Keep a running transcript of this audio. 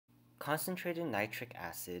Concentrated nitric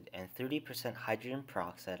acid and 30% hydrogen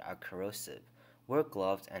peroxide are corrosive. Wear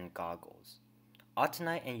gloves and goggles.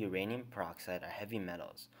 Autunite and uranium peroxide are heavy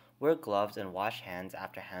metals. Wear gloves and wash hands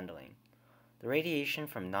after handling. The radiation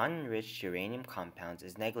from non-enriched uranium compounds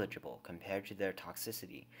is negligible compared to their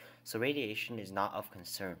toxicity, so radiation is not of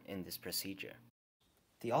concern in this procedure.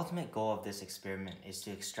 The ultimate goal of this experiment is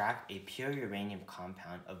to extract a pure uranium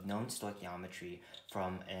compound of known stoichiometry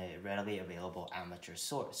from a readily available amateur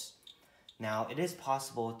source. Now, it is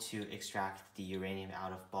possible to extract the uranium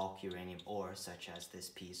out of bulk uranium ore, such as this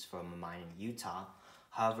piece from a mine in Utah.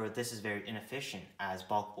 However, this is very inefficient, as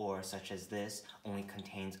bulk ore such as this only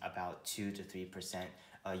contains about 2 to 3%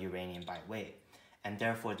 uranium by weight. And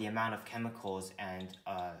therefore, the amount of chemicals and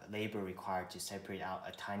labor required to separate out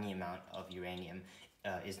a tiny amount of uranium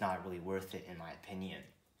is not really worth it, in my opinion.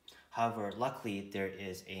 However, luckily, there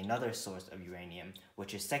is another source of uranium,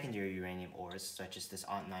 which is secondary uranium ores, such as this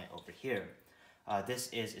autunite over here. This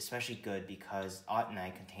is especially good because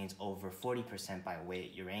autunite contains over 40% by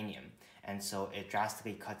weight uranium, and so it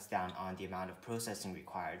drastically cuts down on the amount of processing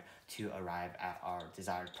required to arrive at our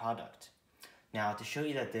desired product. Now, to show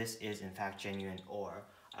you that this is in fact genuine ore,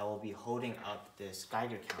 I will be holding up this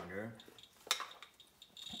Geiger counter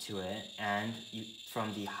to it, and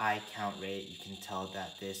from the high count rate you can tell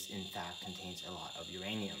that this in fact contains a lot of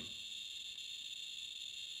uranium.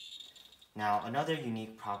 Now, another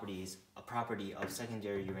unique property of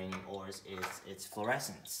secondary uranium ores is its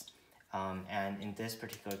fluorescence. And in this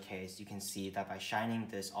particular case, you can see that by shining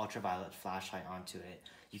this ultraviolet flashlight onto it,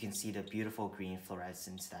 you can see the beautiful green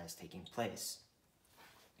fluorescence that is taking place.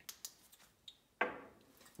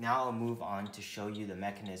 Now I'll move on to show you the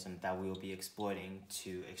mechanism that we will be exploiting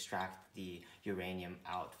to extract the uranium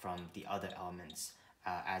out from the other elements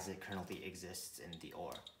as it currently exists in the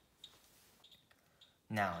ore.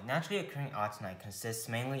 Now, naturally occurring autunite consists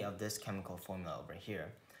mainly of this chemical formula over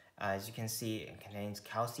here. As you can see, it contains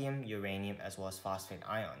calcium, uranium, as well as phosphate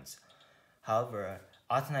ions. However,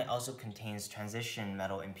 autunite also contains transition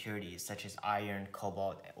metal impurities such as iron,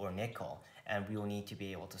 cobalt, or nickel, and we will need to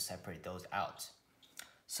be able to separate those out.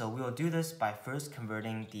 So we will do this by first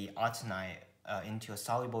converting the autunite into a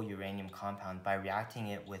soluble uranium compound by reacting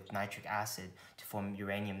it with nitric acid to form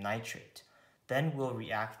uranium nitrate. Then we'll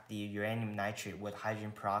react the uranium nitrate with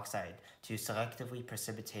hydrogen peroxide to selectively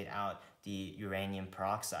precipitate out the uranium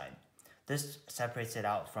peroxide. This separates it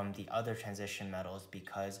out from the other transition metals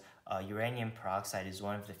because uranium peroxide is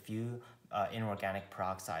one of the few inorganic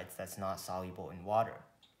peroxides that's not soluble in water.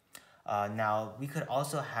 Now, we could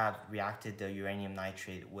also have reacted the uranium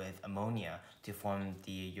nitrate with ammonia to form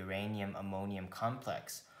the uranium-ammonium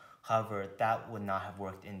complex. However, that would not have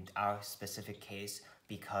worked in our specific case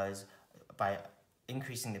because by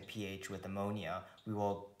increasing the pH with ammonia, we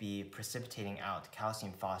will be precipitating out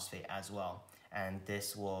calcium phosphate as well, and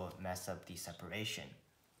this will mess up the separation.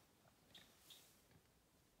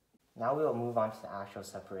 Now we will move on to the actual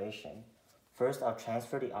separation. First, I'll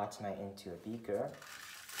transfer the autunite into a beaker.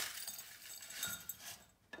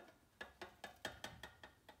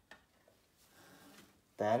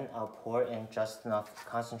 Then I'll pour in just enough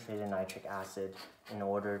concentrated nitric acid in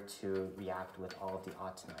order to react with all of the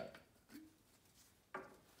autunite.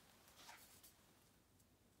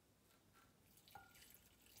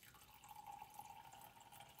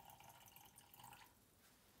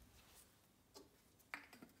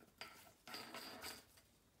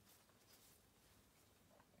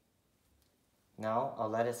 Now I'll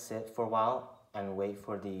let it sit for a while and wait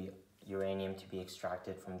for the uranium to be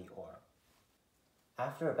extracted from the ore.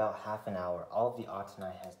 After about half an hour, all of the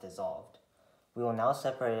autunite has dissolved. We will now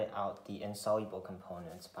separate out the insoluble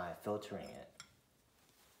components by filtering it.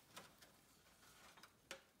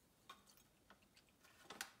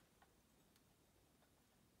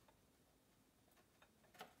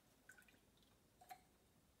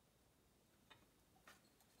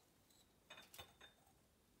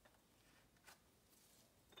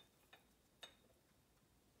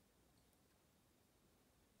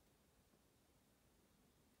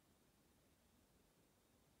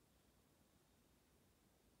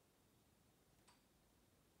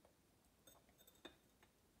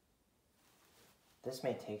 This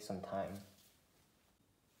may take some time.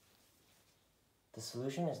 The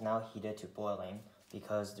solution is now heated to boiling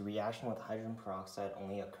because the reaction with hydrogen peroxide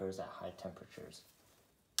only occurs at high temperatures.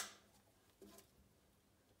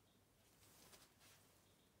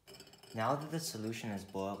 Now that the solution is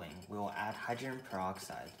boiling, we will add hydrogen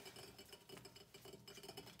peroxide.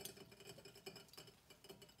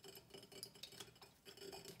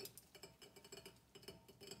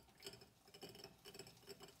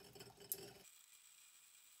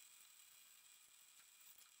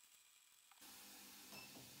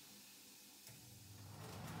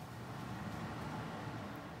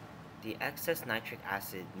 The excess nitric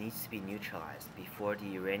acid needs to be neutralized before the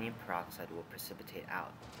uranium peroxide will precipitate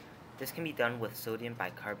out. This can be done with sodium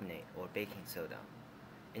bicarbonate or baking soda.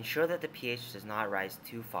 Ensure that the pH does not rise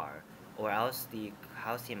too far, or else the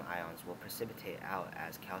calcium ions will precipitate out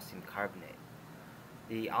as calcium carbonate.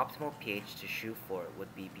 The optimal pH to shoot for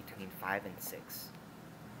would be between 5 and 6.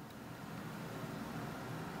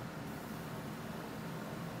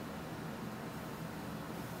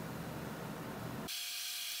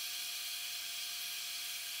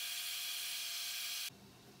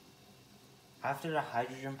 After the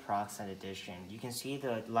hydrogen peroxide addition, you can see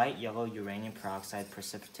the light yellow uranium peroxide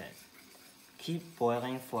precipitate. Keep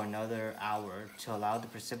boiling for another hour to allow the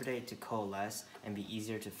precipitate to coalesce and be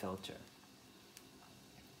easier to filter.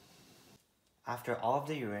 After all of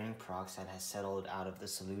the uranium peroxide has settled out of the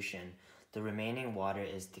solution, the remaining water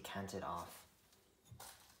is decanted off.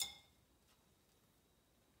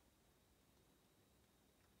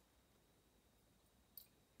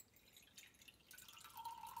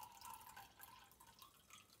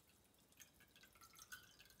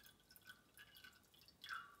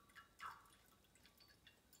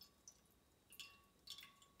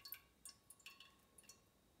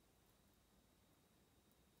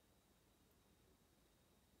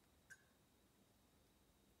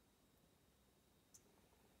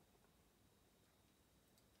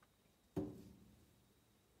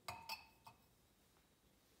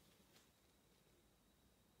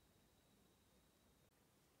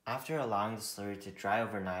 After allowing the slurry to dry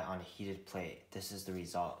overnight on a heated plate, this is the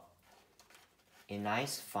result. A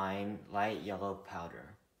nice, fine, light yellow powder.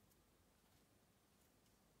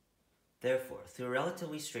 Therefore, through a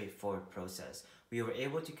relatively straightforward process, we were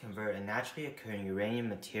able to convert a naturally occurring uranium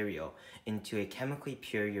material into a chemically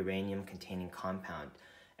pure uranium-containing compound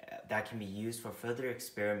that can be used for further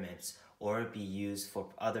experiments or be used for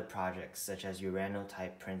other projects such as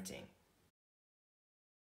uranotype printing.